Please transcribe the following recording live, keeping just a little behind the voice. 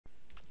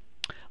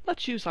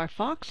Let's use our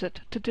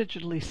Foxit to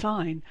digitally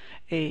sign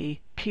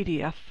a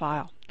PDF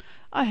file.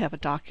 I have a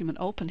document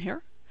open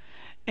here,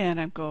 and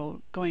I'm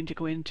going to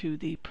go into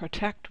the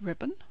Protect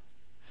ribbon,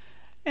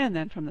 and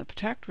then from the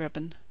Protect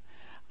ribbon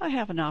I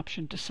have an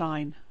option to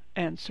sign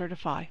and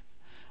certify.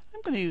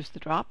 I'm going to use the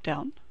drop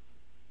down,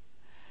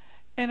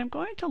 and I'm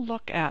going to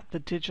look at the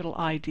digital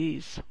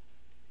IDs,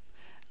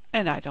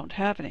 and I don't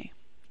have any.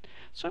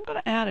 So I'm going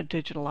to add a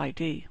digital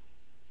ID,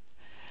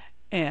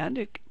 and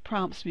it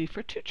prompts me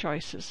for two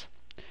choices: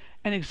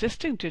 an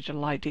existing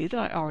digital ID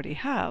that I already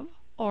have,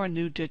 or a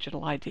new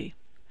digital ID.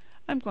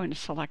 I'm going to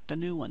select a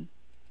new one.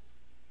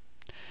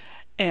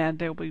 And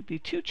there will be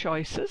two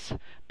choices.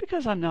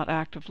 Because I'm not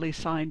actively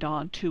signed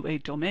on to a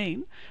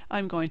domain,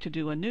 I'm going to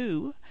do a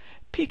new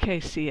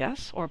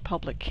PKCS, or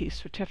Public Key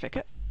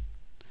Certificate,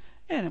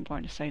 and I'm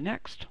going to say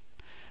Next.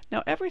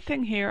 Now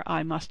everything here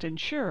I must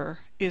ensure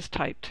is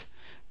typed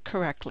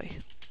correctly.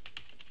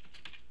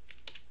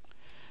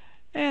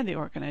 And the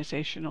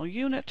organizational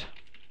unit,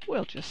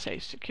 we'll just say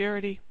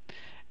Security,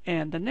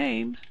 and the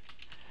name,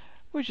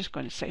 we're just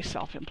going to say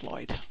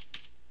Self-Employed.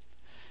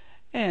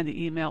 And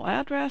the email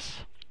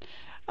address,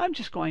 I'm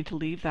just going to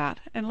leave that,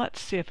 and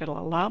let's see if it'll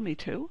allow me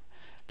to.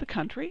 The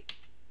country,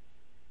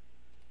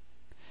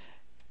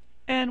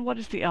 and what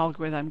is the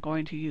algorithm I'm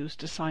going to use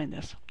to sign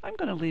this? I'm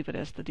going to leave it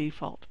as the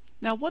default.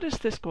 Now what is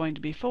this going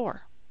to be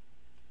for?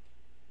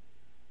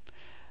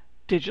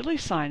 Digitally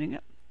signing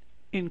it,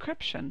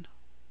 encryption,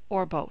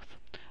 or both?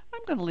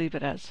 I'm going to leave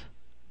it as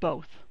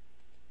both.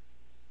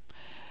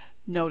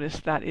 Notice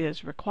that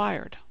is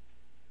required.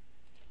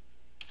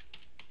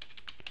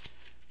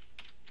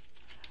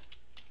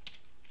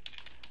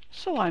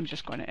 So I'm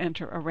just going to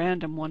enter a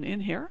random one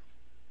in here.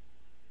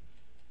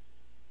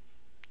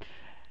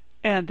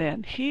 And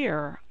then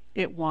here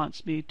it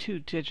wants me to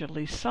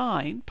digitally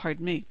sign,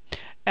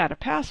 add a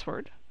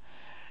password,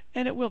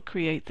 and it will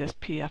create this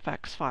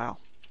PFX file.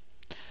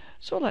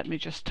 So let me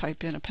just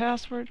type in a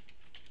password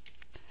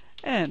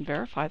and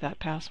verify that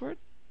password.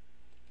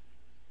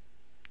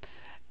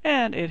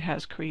 And it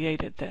has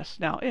created this.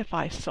 Now if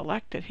I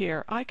select it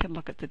here, I can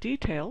look at the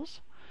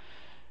details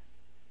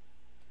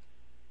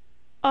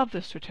of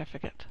the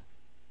certificate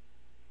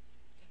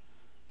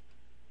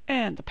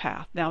and the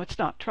path. Now it's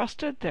not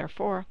trusted,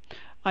 therefore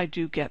I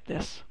do get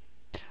this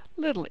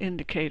little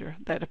indicator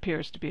that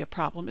appears to be a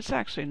problem. It's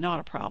actually not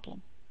a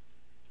problem.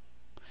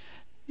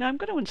 Now I'm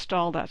going to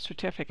install that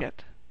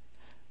certificate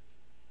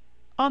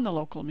on the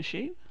local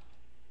machine.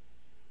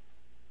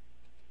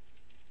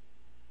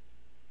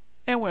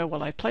 And where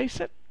will I place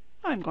it?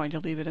 I'm going to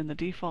leave it in the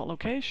default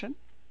location,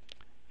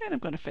 and I'm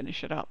going to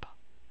finish it up.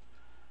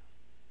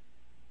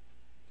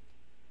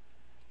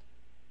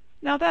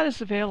 Now that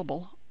is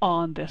available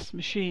on this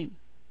machine.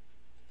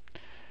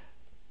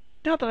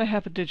 Now that I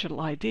have a digital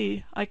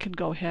ID, I can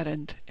go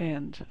ahead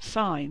and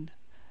sign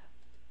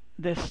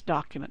this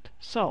document.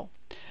 So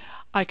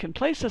I can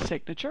place a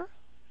signature,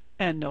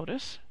 and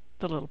notice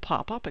the little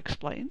pop-up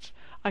explains.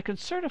 I can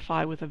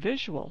certify with a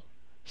visual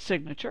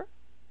signature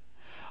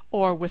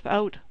or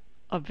without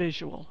a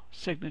visual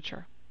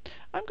signature.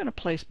 I'm going to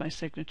place my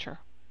signature.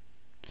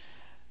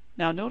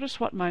 Now notice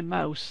what my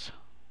mouse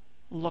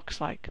looks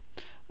like.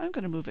 I'm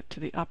going to move it to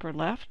the upper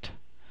left,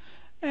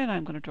 and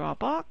I'm going to draw a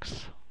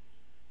box,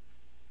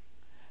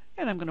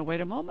 and I'm going to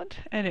wait a moment,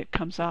 and it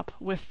comes up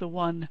with the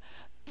one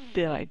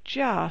that I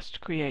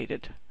just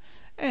created,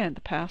 and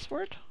the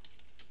password,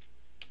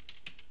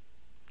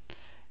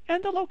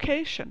 and the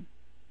location.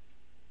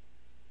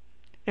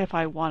 If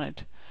I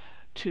wanted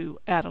to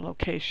add a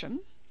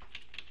location,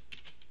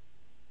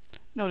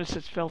 notice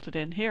it's filled it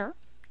in here,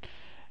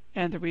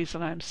 and the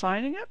reason I'm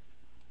signing it,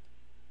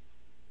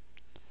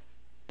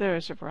 there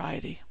is a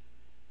variety,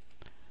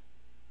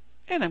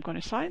 and I'm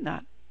going to sign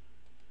that.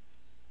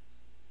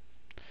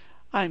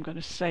 I'm going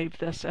to save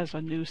this as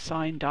a new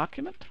signed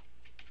document,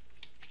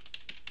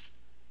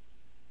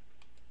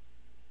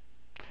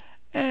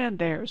 and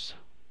there's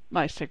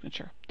my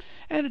signature,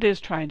 and it is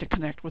trying to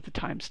connect with the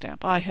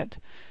timestamp. I had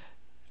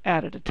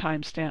added a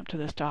timestamp to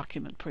this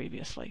document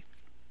previously,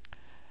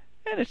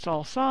 and it's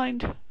all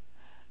signed,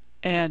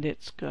 and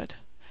it's good.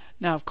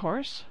 Now of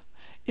course,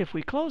 if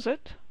we close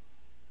it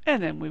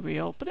and then we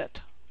reopen it,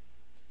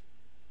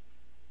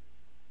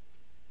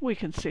 we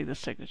can see the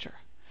signature,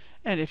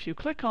 and if you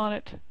click on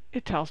it,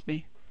 it tells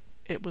me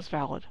it was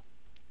valid.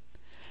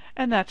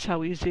 And that's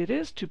how easy it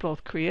is to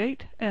both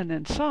create and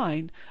then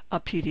sign a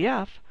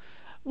PDF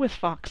with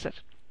Foxit.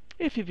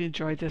 If you've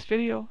enjoyed this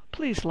video,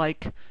 please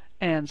like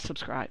and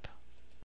subscribe.